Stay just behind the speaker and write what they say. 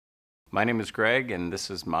My name is Greg, and this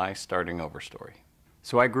is my starting over story.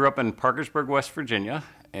 So I grew up in Parkersburg, West Virginia,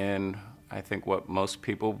 in I think what most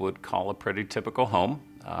people would call a pretty typical home.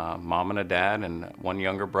 Mom and a dad and one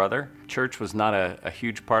younger brother. Church was not a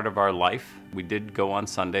huge part of our life. We did go on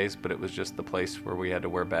Sundays, but it was just the place where we had to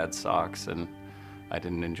wear bad socks, and I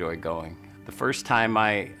didn't enjoy going. The first time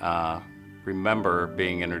I remember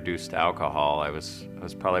being introduced to alcohol, I was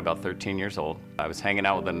probably about 13 years old. I was hanging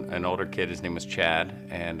out with an older kid, his name was Chad,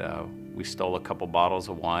 and we stole a couple bottles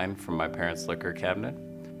of wine from my parents' liquor cabinet.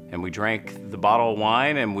 And we drank the bottle of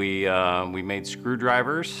wine, and we made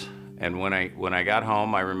screwdrivers. And when I got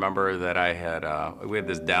home, I remember that we had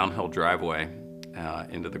this downhill driveway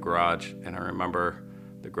into the garage, and I remember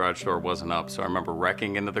the garage door wasn't up, so I remember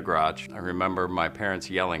wrecking into the garage. I remember my parents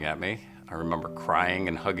yelling at me. I remember crying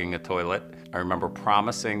and hugging a toilet. I remember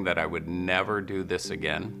promising that I would never do this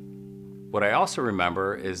again. What I also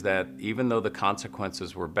remember is that even though the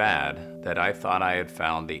consequences were bad, that I thought I had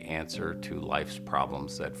found the answer to life's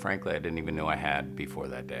problems that frankly I didn't even know I had before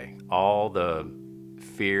that day. All the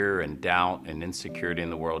fear and doubt and insecurity in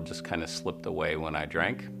the world just kind of slipped away when I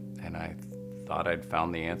drank, and I thought I'd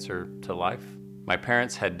found the answer to life. My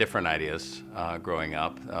parents had different ideas growing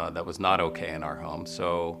up. That was not okay in our home,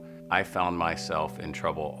 so I found myself in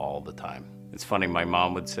trouble all the time. It's funny, my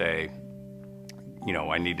mom would say, you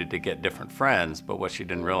know, I needed to get different friends, but what she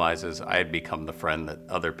didn't realize is I had become the friend that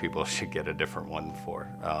other people should get a different one for.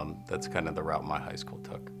 That's kind of the route my high school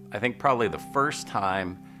took. I think probably the first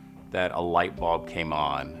time that a light bulb came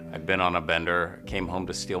on, I'd been on a bender, came home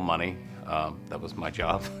to steal money. That was my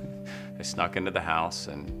job. I snuck into the house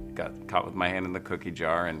and got caught with my hand in the cookie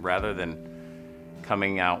jar, and rather than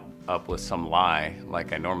coming up with some lie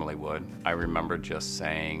like I normally would, I remember just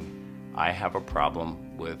saying, I have a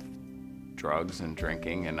problem with drugs and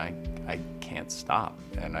drinking, and I can't stop,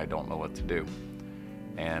 and I don't know what to do.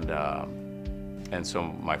 And so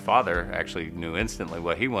my father actually knew instantly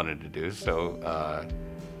what he wanted to do, so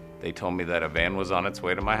they told me that a van was on its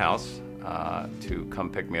way to my house to come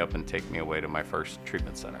pick me up and take me away to my first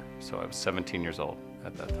treatment center. So I was 17 years old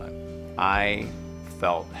at that time. I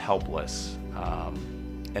felt helpless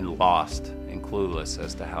and lost and clueless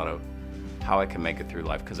as to how I can make it through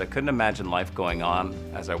life, because I couldn't imagine life going on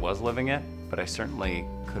as I was living it, but I certainly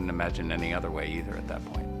couldn't imagine any other way either at that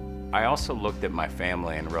point. I also looked at my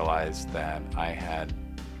family and realized that I had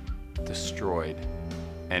destroyed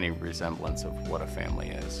any resemblance of what a family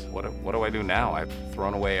is. What do I do now? I've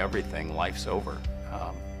thrown away everything. Life's over.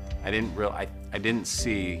 I didn't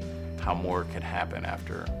see how more could happen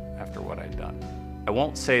after what I'd done. I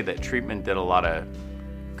won't say that treatment did a lot of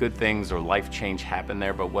good things or life change happened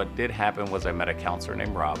there, but what did happen was I met a counselor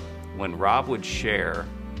named Rob. When Rob would share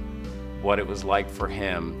what it was like for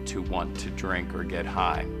him to want to drink or get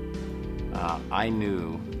high, I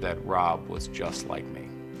knew that Rob was just like me.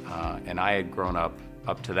 And I had grown up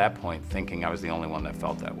to that point thinking I was the only one that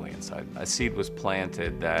felt that way inside. A seed was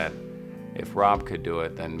planted that if Rob could do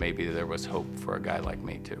it, then maybe there was hope for a guy like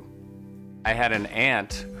me too. I had an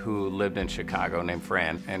aunt who lived in Chicago named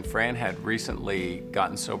Fran, and Fran had recently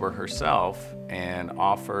gotten sober herself and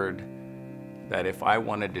offered that if I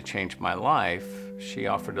wanted to change my life, she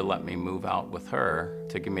offered to let me move out with her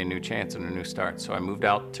to give me a new chance and a new start. So I moved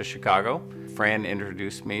out to Chicago. Fran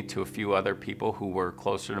introduced me to a few other people who were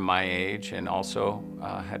closer to my age and also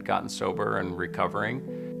had gotten sober and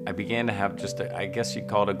recovering. I began to have just, I guess you'd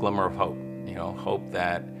call it a glimmer of hope. You know, hope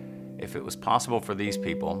that if it was possible for these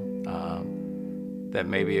people, that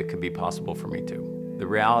maybe it could be possible for me too. The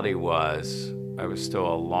reality was I was still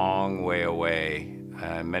a long way away,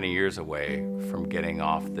 many years away from getting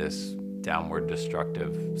off this downward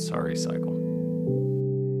destructive sorry cycle.